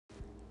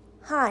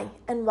Hi,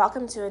 and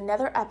welcome to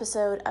another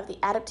episode of the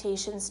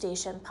Adaptation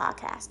Station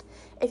podcast.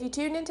 If you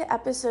tuned into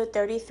episode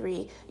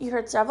 33, you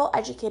heard several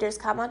educators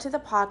come onto the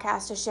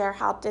podcast to share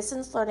how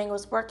distance learning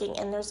was working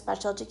in their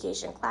special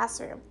education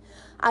classroom.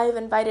 I have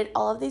invited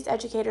all of these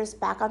educators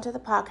back onto the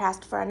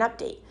podcast for an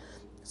update.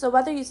 So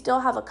whether you still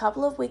have a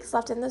couple of weeks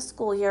left in the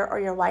school year or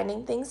you're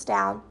winding things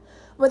down,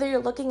 whether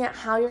you're looking at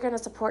how you're going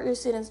to support your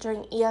students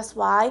during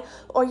ESY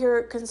or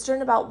you're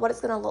concerned about what it's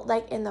going to look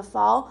like in the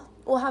fall,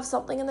 we'll have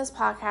something in this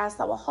podcast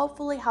that will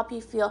hopefully help you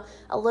feel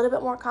a little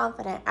bit more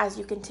confident as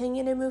you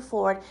continue to move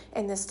forward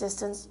in this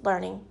distance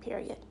learning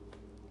period.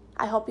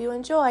 I hope you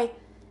enjoy,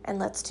 and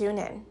let's tune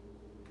in.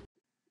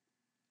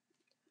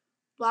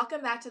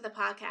 Welcome back to the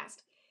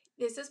podcast.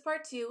 This is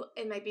part 2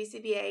 in my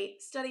BCBA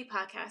study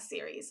podcast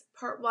series.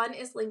 Part 1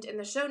 is linked in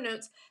the show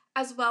notes,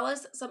 as well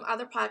as some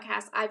other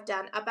podcasts I've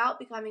done about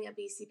becoming a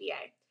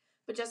BCBA.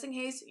 But just in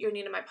case you're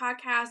new to my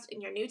podcast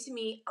and you're new to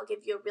me, I'll give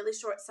you a really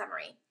short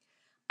summary.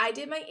 I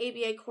did my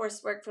ABA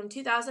coursework from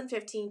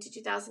 2015 to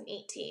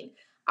 2018.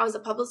 I was a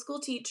public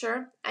school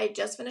teacher, I had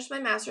just finished my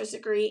master's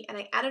degree, and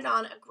I added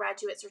on a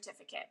graduate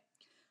certificate.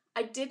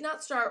 I did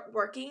not start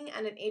working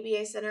at an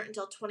ABA center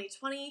until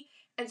 2020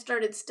 and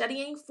started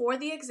studying for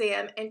the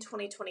exam in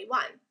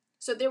 2021.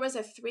 So there was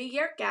a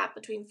 3-year gap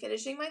between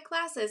finishing my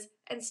classes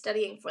and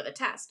studying for the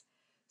test.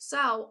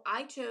 So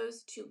I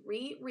chose to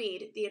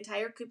reread the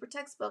entire Cooper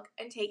textbook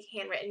and take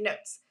handwritten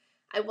notes.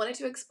 I wanted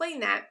to explain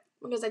that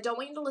because I don't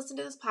want you to listen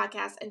to this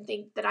podcast and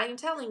think that I am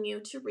telling you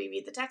to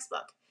reread the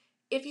textbook.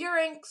 If you're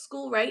in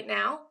school right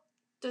now,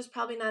 there's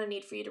probably not a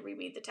need for you to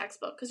reread the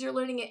textbook because you're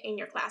learning it in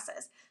your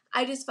classes.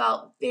 I just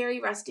felt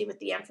very rusty with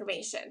the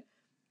information.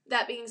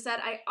 That being said,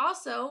 I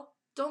also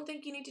don't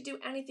think you need to do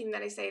anything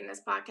that I say in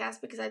this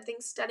podcast because I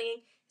think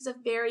studying is a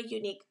very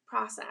unique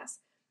process.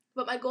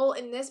 But my goal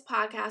in this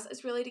podcast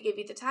is really to give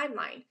you the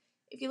timeline.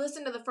 If you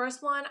listen to the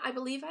first one, I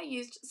believe I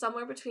used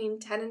somewhere between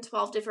 10 and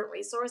 12 different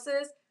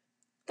resources.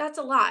 That's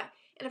a lot.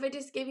 And if I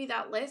just give you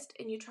that list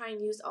and you try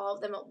and use all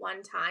of them at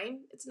one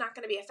time, it's not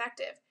going to be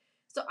effective.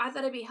 So I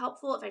thought it'd be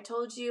helpful if I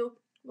told you,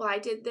 well, I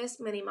did this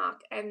mini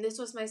mock and this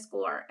was my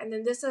score, and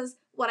then this is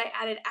what I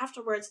added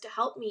afterwards to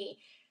help me.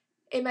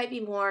 It might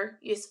be more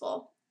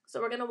useful. So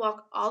we're going to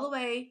walk all the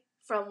way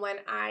from when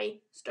I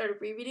started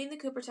rereading the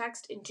Cooper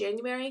text in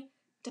January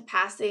to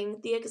passing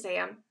the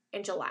exam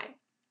in July.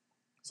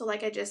 So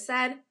like I just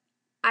said,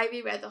 I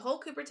reread the whole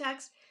Cooper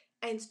text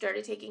and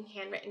started taking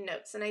handwritten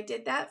notes. And I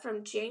did that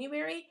from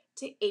January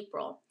to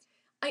April.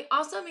 I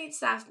also made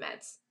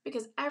SAFMEDs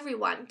because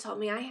everyone told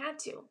me I had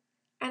to.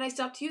 And I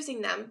stopped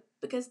using them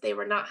because they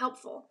were not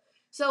helpful.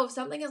 So if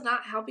something is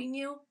not helping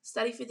you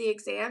study for the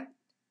exam,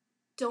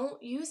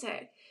 don't use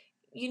it.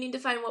 You need to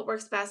find what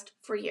works best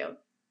for you.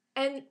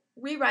 And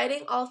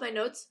rewriting all of my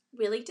notes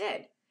really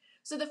did.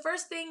 So the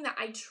first thing that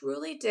I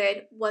truly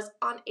did was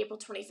on April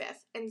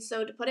 25th. And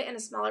so to put it in a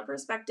smaller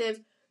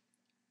perspective,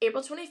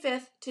 April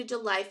 25th to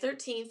July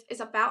 13th is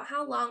about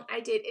how long I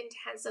did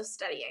intensive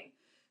studying.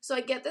 So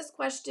I get this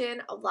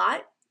question a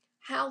lot.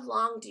 How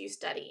long do you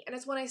study? And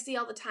it's one I see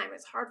all the time.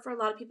 It's hard for a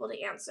lot of people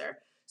to answer.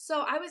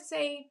 So I would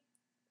say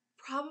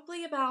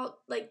probably about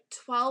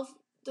 12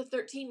 to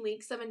 13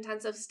 weeks of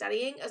intensive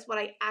studying is what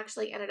I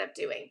actually ended up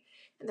doing.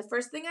 And the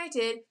first thing I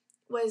did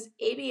was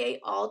ABA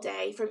all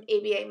day from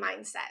ABA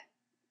Mindset.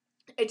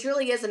 It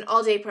truly is an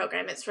all-day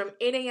program. It's from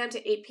 8 a.m.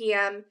 to 8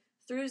 p.m.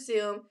 through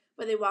Zoom,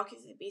 where they walk you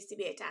through the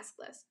BCBA task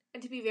list.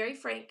 And to be very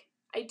frank,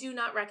 I do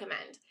not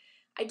recommend.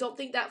 I don't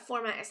think that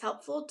format is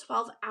helpful.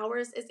 12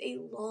 hours is a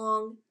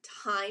long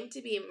time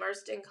to be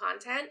immersed in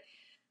content.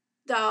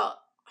 The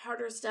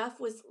harder stuff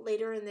was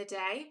later in the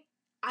day.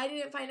 I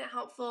didn't find it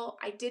helpful.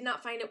 I did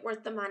not find it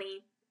worth the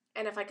money.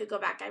 And if I could go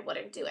back, I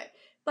wouldn't do it.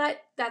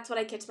 But that's what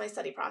I kicked my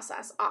study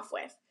process off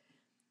with.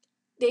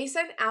 They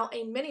sent out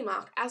a mini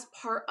mock as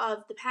part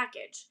of the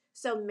package.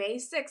 So May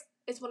 6th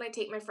is when I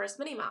take my first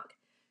mini mock.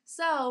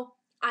 So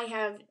I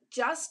have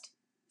just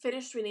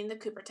finished reading the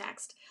Cooper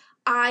text.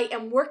 I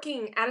am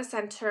working at a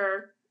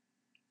center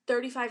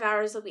 35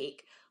 hours a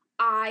week.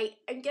 I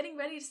am getting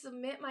ready to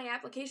submit my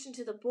application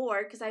to the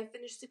board because I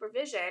finished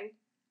supervision.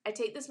 I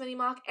take this mini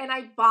mock and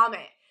I bomb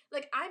it.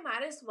 I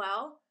might as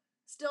well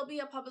still be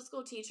a public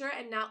school teacher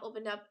and not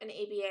open up an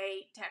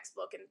ABA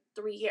textbook in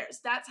 3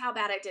 years. That's how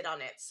bad I did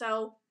on it.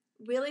 So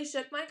really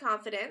shook my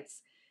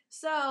confidence.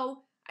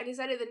 So I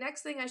decided the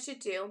next thing I should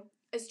do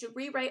is to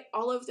rewrite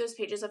all of those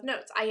pages of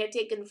notes. I had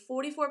taken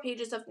 44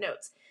 pages of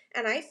notes,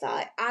 and I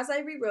thought as I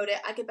rewrote it,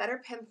 I could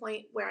better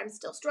pinpoint where I'm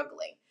still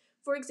struggling.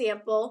 For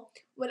example,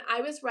 when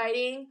I was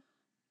writing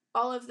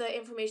all of the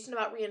information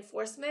about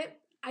reinforcement,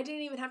 I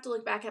didn't even have to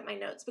look back at my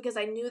notes because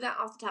I knew that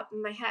off the top of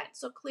my head.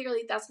 So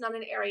clearly that's not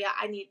an area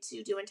I need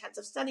to do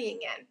intensive studying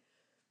in.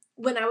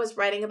 When I was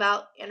writing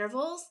about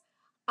intervals,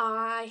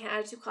 I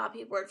had to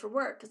copy word for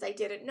word because I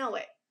didn't know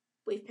it.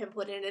 We've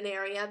pinpointed an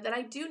area that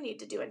I do need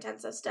to do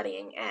intensive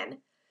studying in.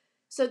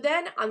 So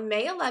then on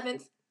May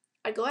 11th,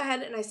 I go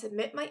ahead and I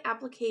submit my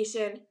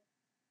application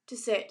to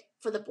sit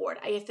for the board.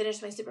 I have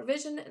finished my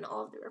supervision and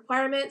all of the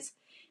requirements,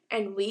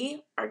 and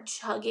we are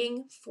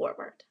chugging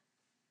forward.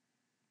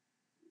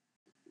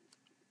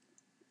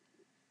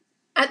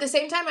 At the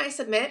same time I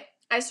submit,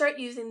 I start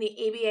using the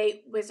ABA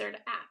Wizard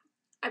app.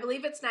 I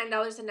believe it's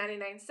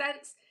 $9.99.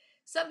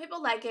 Some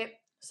people like it,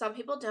 some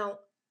people don't.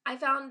 I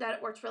found that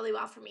it worked really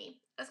well for me.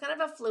 It's kind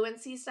of a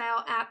fluency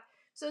style app,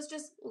 so it's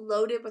just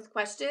loaded with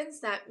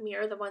questions that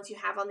mirror the ones you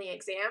have on the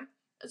exam.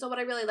 So what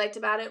I really liked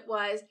about it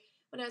was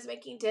when I was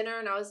making dinner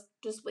and I was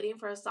just waiting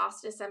for a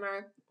sauce to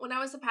simmer, when I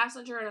was a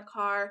passenger in a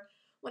car,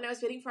 when I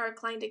was waiting for a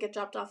client to get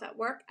dropped off at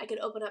work, I could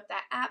open up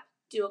that app,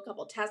 do a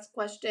couple test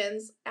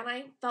questions, and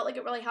I felt like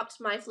it really helped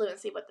my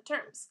fluency with the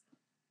terms.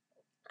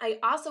 I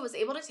also was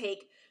able to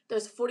take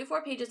those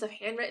 44 pages of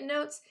handwritten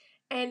notes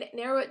and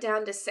narrow it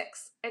down to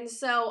 6. And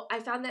so I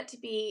found that to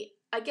be,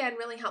 again,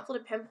 really helpful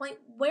to pinpoint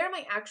where am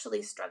I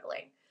actually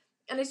struggling.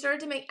 And I started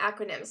to make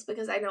acronyms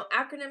because I know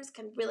acronyms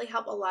can really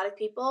help a lot of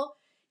people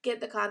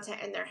get the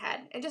content in their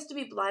head. And just to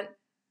be blunt,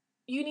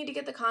 you need to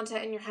get the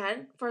content in your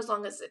head for as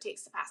long as it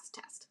takes to pass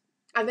the test.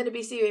 I've been a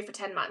BCBA for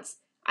 10 months.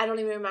 I don't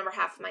even remember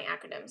half of my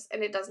acronyms,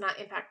 and it does not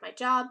impact my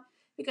job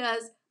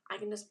because I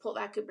can just pull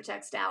that Cooper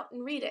text out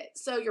and read it.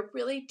 So you're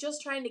really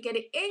just trying to get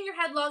it in your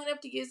head long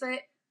enough to use it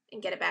and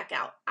get it back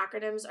out.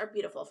 Acronyms are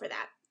beautiful for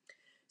that.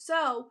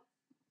 So,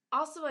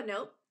 also a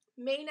note,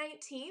 May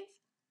 19th,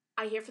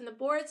 I hear from the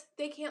boards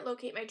they can't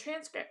locate my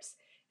transcripts.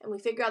 And we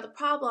figure out the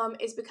problem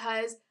is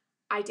because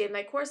I did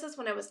my courses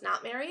when I was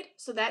not married,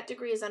 so that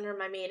degree is under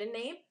my maiden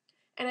name.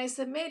 And I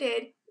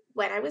submitted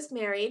when I was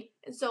married,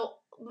 and so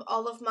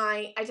all of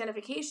my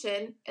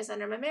identification is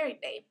under my married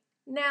name.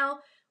 Now,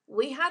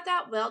 we had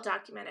that well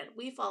documented.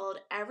 We followed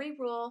every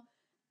rule,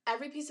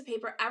 every piece of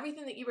paper,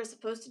 everything that you were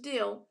supposed to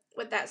do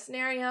with that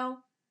scenario.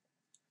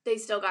 They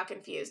still got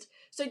confused.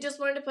 So I just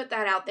wanted to put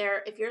that out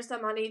there. If you're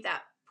somebody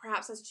that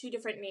perhaps has 2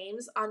 different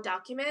names on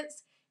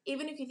documents,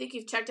 even if you think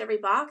you've checked every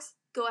box,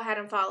 go ahead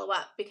and follow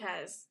up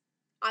because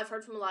I've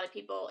heard from a lot of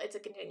people it's a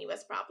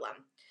continuous problem.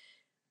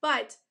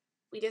 But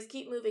we just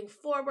keep moving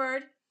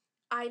forward.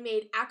 I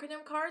made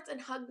acronym cards and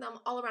hugged them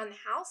all around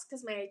the house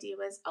because my idea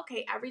was,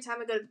 okay, every time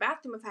I go to the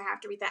bathroom, if I have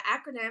to read that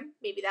acronym,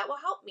 maybe that will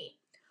help me.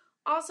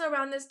 Also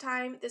around this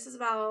time, this is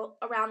about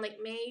around like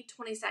May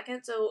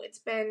 22nd, so it's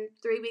been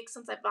 3 weeks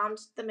since I bombed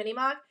the mini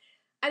mock,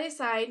 I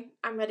decide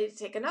I'm ready to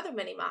take another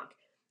mini mock.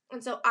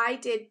 And so I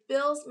did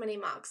Bill's mini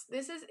mocks.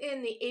 This is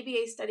in the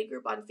ABA study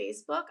group on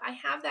Facebook. I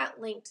have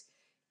that linked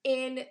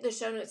in the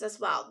show notes as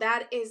well.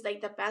 That is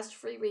like the best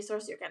free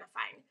resource you're going to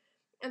find.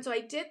 And so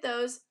I did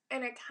those,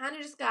 and I kind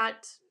of just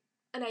got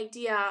an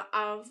idea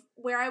of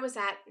where I was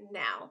at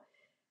now.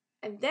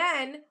 And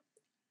then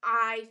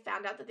I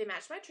found out that they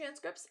matched my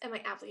transcripts and my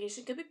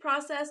application could be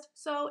processed,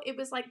 so it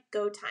was like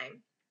go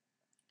time.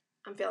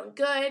 I'm feeling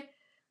good.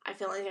 I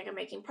feel like I'm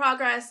making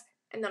progress.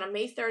 And then on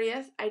May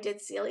 30th, I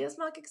did Celia's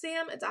mock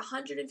exam. It's a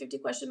 150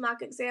 question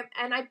mock exam,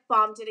 and I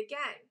bombed it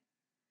again.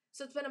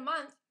 So it's been a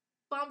month,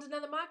 bombed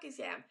another mock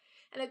exam.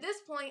 And at this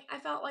point, I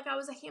felt like I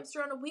was a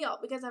hamster on a wheel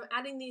because I'm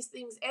adding these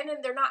things in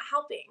and they're not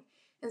helping.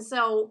 And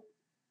so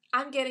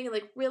I'm getting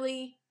like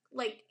really,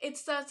 like,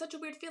 it's such a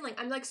weird feeling.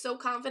 I'm like so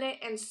confident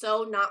and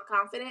so not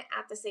confident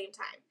at the same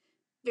time.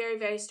 Very,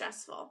 very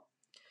stressful.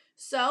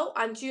 So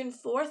on June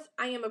 4th,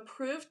 I am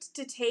approved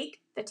to take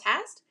the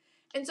test.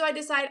 And so I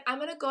decide I'm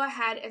going to go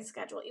ahead and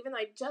schedule. Even though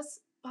I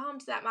just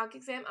bombed that mock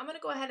exam, I'm going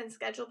to go ahead and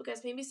schedule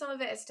because maybe some of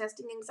it is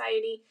testing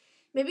anxiety.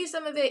 Maybe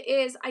some of it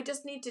is I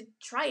just need to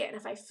try it. And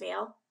if I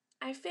fail,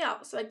 I fail.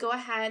 So I go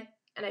ahead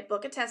and I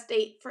book a test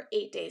date for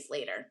 8 days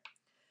later.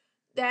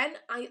 Then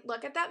I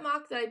look at that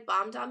mock that I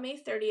bombed on May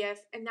 30th,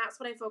 and that's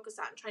what I focus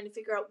on, trying to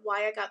figure out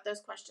why I got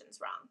those questions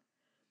wrong.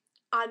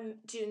 On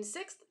June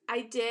 6th,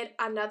 I did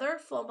another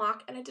full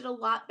mock, and I did a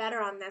lot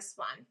better on this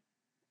one.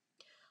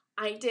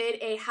 I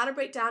did a How to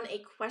Break Down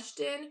a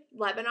Question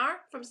webinar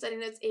from Study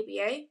Notes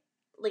ABA,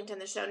 linked in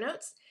the show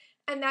notes,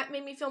 and that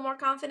made me feel more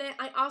confident.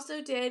 I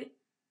also did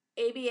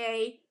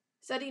ABA,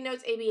 Study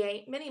Notes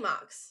ABA mini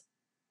mocks.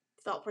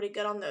 Felt pretty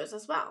good on those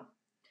as well.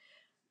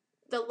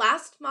 The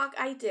last mock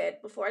I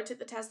did before I took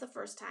the test the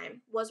first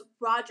time was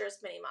Roger's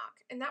mini mock,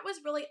 and that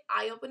was really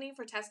eye-opening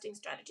for testing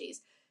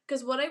strategies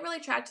because what I really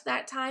tracked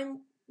that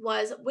time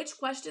was which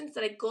questions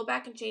did I go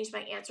back and change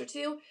my answer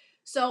to.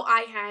 So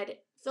I had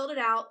filled it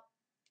out,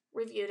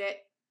 reviewed it,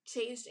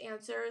 changed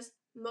answers.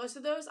 Most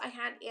of those I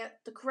had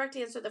the correct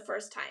answer the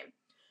first time.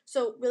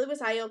 So it really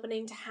was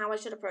eye-opening to how I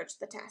should approach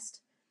the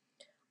test.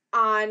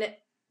 On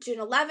June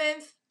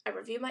 11th, I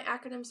reviewed my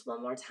acronyms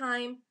one more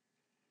time.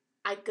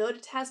 I go to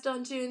test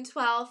on June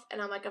 12th,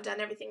 and I'm like, I've done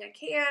everything I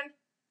can.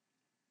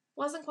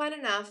 Wasn't quite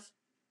enough.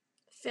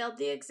 Failed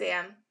the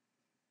exam.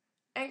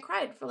 And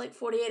cried for like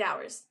 48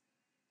 hours.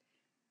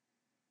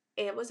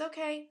 It was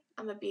okay.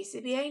 I'm a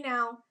BCBA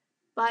now.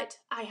 But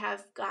I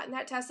have gotten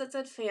that test that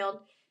said failed,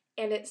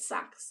 and it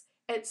sucks.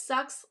 It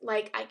sucks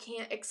like I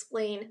can't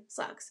explain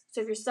sucks.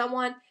 So if you're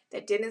someone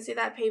that didn't see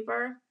that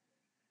paper,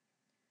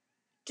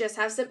 just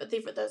have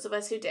sympathy for those of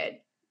us who did.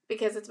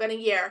 Because it's been a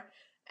year,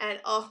 and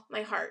oh,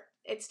 my heart.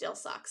 It still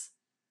sucks.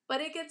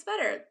 But it gets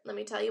better. Let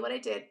me tell you what I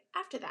did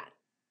after that.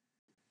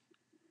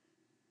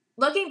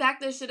 Looking back,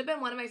 this should have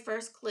been one of my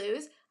first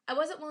clues. I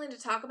wasn't willing to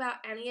talk about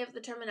any of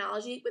the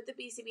terminology with the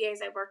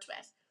BCBAs I worked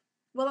with.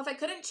 Well, if I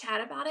couldn't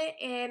chat about it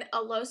in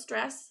a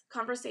low-stress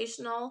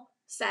conversational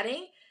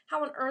setting,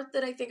 how on earth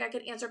did I think I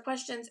could answer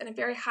questions in a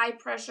very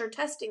high-pressure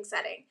testing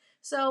setting?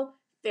 So,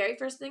 very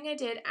first thing I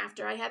did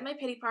after I had my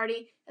pity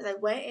party is I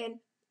went in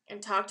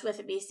and talked with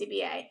a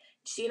BCBA.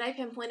 She and I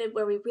pinpointed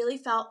where we really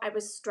felt I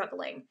was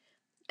struggling.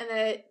 And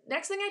the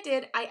next thing I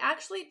did, I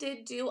actually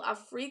did do a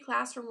free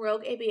class from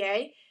Rogue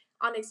ABA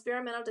on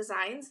experimental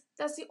designs.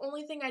 That's the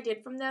only thing I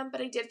did from them,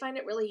 but I did find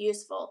it really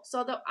useful. So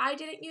although I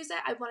didn't use it,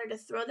 I wanted to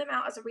throw them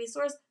out as a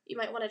resource you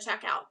might want to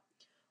check out.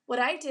 What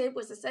I did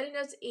was the Study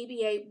Notes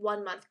ABA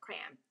 1-month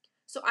cram.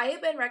 So I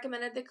have been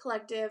recommended the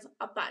collective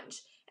a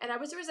bunch, and I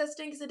was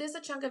resisting because it is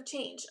a chunk of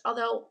change.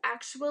 Although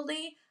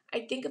actually,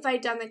 I think if I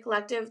had done the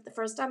collective the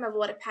first time, I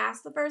would have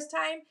passed the first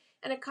time,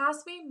 and it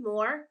cost me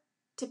more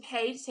to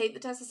pay to take the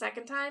test the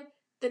second time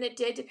than it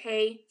did to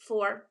pay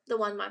for the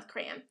 1-month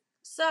cram.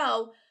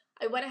 So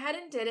I went ahead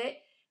and did it.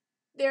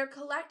 Their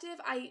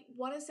collective, I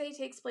want to say,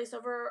 takes place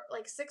over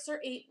like 6 or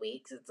 8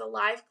 weeks. It's a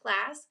live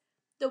class.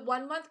 The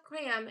 1-month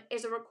cram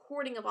is a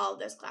recording of all of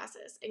those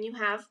classes, and you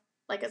have,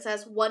 like it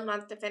says, 1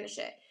 month to finish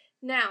it.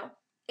 Now,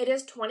 it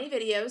is 20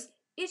 videos.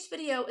 Each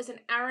video is an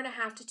hour and a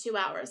half to 2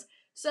 hours.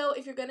 So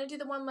if you're going to do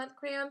the 1-month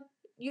cram,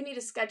 you need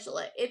to schedule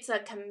it. It's a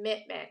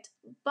commitment.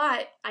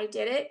 But I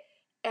did it,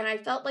 and I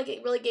felt like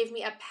it really gave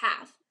me a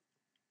path.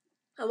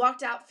 I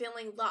walked out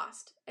feeling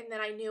lost, and then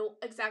I knew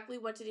exactly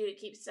what to do to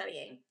keep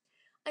studying.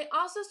 I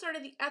also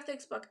started the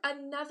ethics book,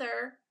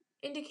 another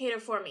indicator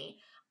for me.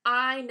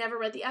 I never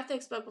read the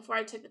ethics book before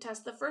I took the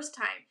test the first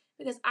time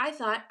because I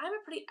thought I'm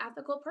a pretty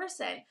ethical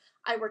person.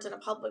 I worked in a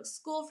public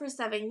school for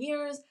 7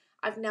 years.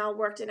 I've now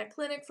worked in a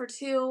clinic for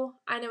 2.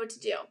 I know what to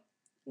do.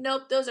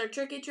 Nope, those are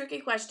tricky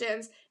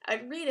questions.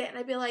 I'd read it and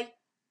I'd be like,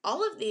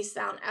 all of these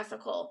sound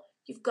ethical.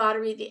 You've got to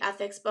read the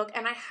ethics book,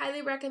 and I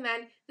highly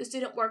recommend the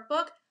student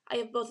workbook. I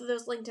have both of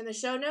those linked in the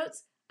show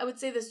notes. I would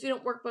say the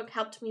student workbook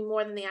helped me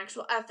more than the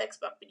actual ethics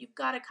book, but you've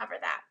got to cover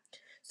that.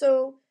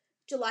 So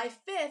July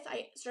 5th,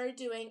 I started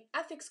doing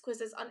ethics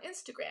quizzes on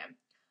Instagram.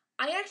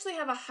 I actually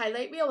have a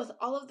highlight reel with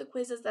all of the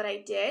quizzes that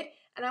I did,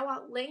 and I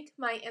will link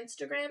my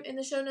Instagram in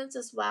the show notes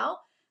as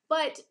well.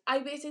 But I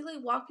basically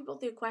walk people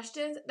through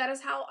questions. That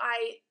is how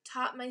I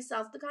taught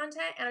myself the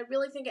content, and I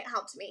really think it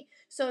helped me.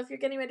 So if you're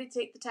getting ready to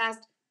take the test,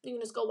 you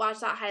can just go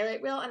watch that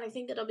highlight reel, and I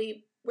think it'll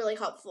be really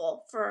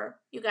helpful for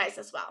you guys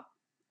as well.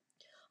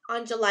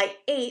 On July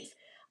 8th,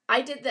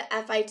 I did the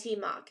FIT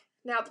mock.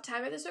 Now, at the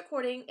time of this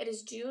recording, it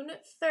is June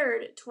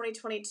 3rd,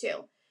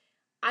 2022.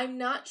 I'm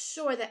not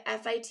sure that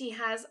FIT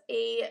has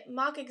a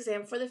mock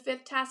exam for the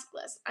 5th task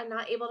list. I'm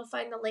not able to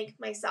find the link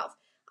myself.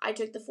 I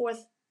took the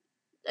 4th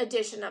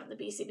edition of the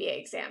BCBA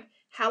exam.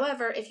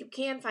 However, if you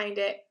can find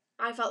it,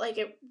 I felt like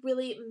it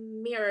really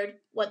mirrored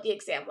what the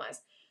exam was.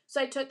 So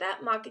I took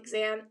that mock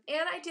exam,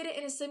 and I did it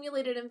in a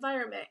simulated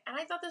environment. And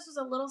I thought this was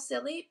a little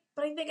silly,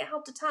 but I think it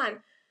helped a ton.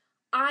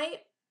 I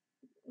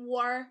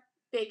wore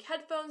big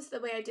headphones the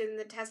way I did in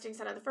the testing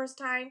center the first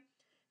time.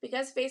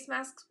 Because face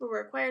masks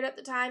were required at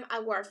the time, I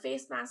wore a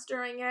face mask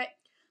during it.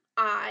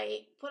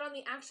 I put on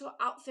the actual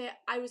outfit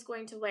I was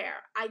going to wear.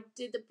 I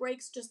did the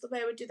breaks just the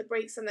way I would do the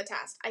breaks in the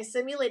test. I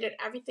simulated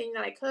everything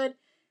that I could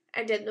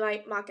and did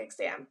my mock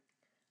exam.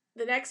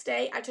 The next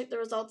day, I took the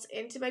results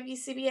into my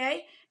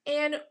BCBA,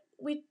 and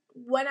we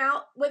went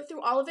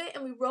through all of it,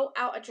 and we wrote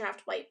out a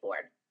draft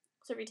whiteboard.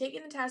 So if you're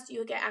taking the test, you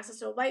would get access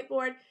to a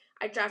whiteboard.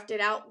 I drafted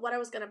out what I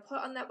was going to put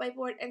on that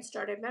whiteboard and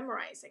started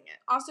memorizing it.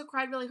 Also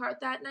cried really hard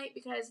that night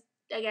because,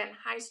 again,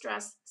 high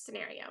stress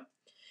scenario.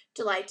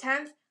 July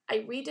 10th, I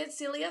redid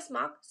Celia's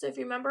mock. So if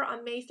you remember,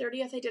 on May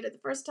 30th, I did it the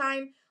first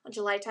time. On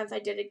July 10th, I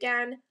did it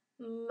again.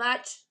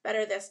 Much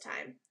better this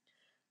time.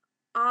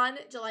 On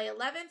July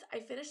 11th,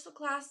 I finished the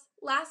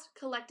last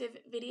collective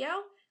video,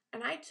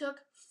 and I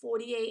took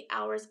 48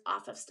 hours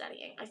off of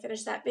studying. I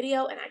finished that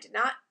video, and I did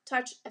not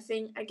touch a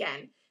thing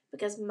again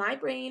because my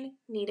brain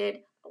needed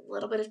a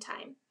little bit of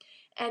time.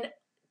 And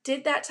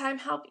did that time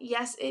help?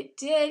 Yes, it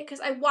did, because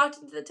I walked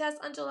into the test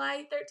on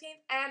July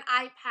 13th, and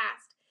I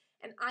passed.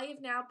 And I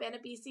have now been a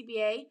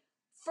BCBA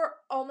for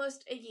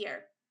almost a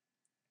year.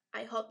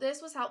 I hope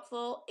this was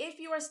helpful. If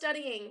you are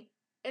studying,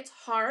 it's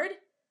hard,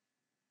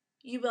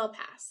 you will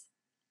pass.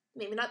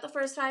 Maybe not the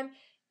first time,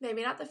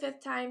 maybe not the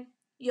 5th time,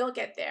 you'll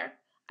get there.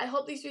 I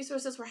hope these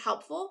resources were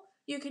helpful.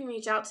 You can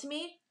reach out to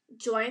me,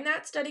 join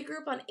that study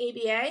group on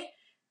ABA,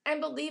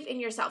 and believe in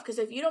yourself, because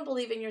if you don't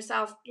believe in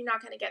yourself, you're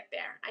not going to get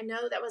there. I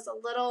know that was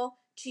a little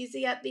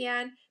cheesy at the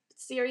end, but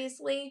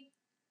seriously,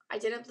 I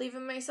didn't believe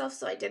in myself,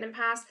 so I didn't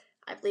pass.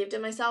 I believed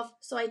in myself,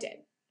 so I did.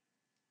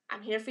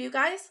 I'm here for you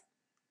guys,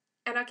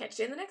 and I'll catch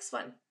you in the next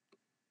one.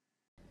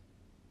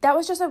 That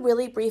was just a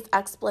really brief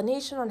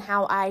explanation on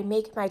how I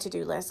make my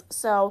to-do list.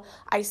 So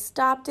I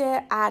stopped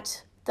it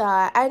at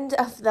the end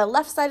of the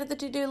left side of the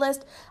to-do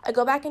list. I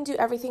go back and do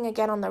everything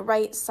again on the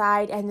right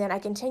side, and then I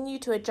continue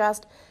to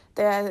adjust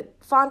the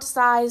font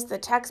size, the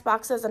text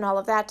boxes, and all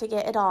of that to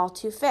get it all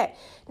to fit.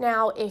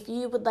 Now, if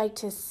you would like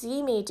to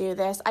see me do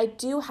this, I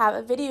do have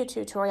a video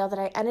tutorial that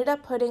I ended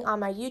up putting on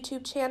my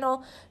YouTube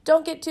channel.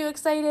 Don't get too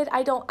excited.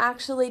 I don't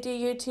actually do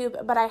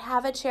YouTube, but I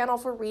have a channel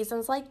for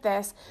reasons like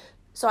this.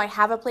 so I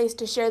have a place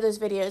to share those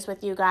videos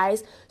with you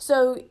guys.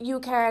 So you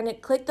can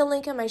click the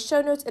link in my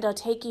show notes. It'll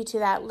take you to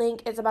that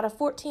link. It's about a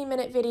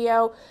 14-minute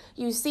video.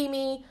 You see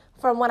me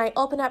from when I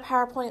open up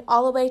PowerPoint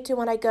all the way to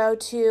when I go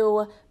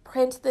to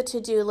print the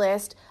to-do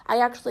list. I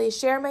actually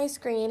share my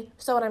screen,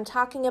 so when I'm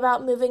talking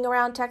about moving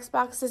around text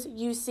boxes,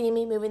 you see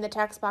me moving the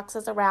text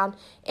boxes around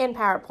in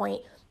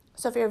PowerPoint.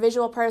 So if you're a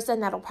visual person,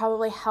 that'll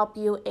probably help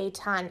you a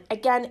ton.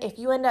 Again, if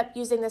you end up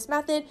using this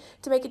method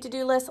to make a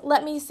to-do list,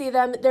 let me see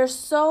them. They're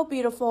so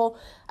beautiful.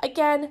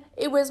 Again,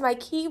 it was my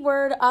key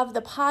word of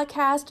the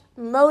podcast,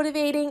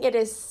 motivating. It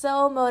is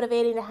so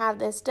motivating to have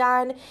this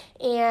done,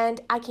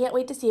 and I can't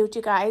wait to see what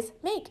you guys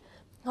make.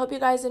 I hope you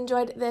guys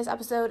enjoyed this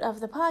episode of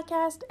the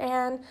podcast,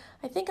 and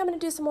I think I'm going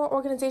to do some more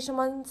organization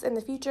ones in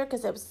the future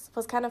because it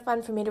was kind of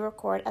fun for me to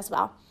record as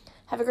well.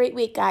 Have a great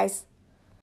week, guys.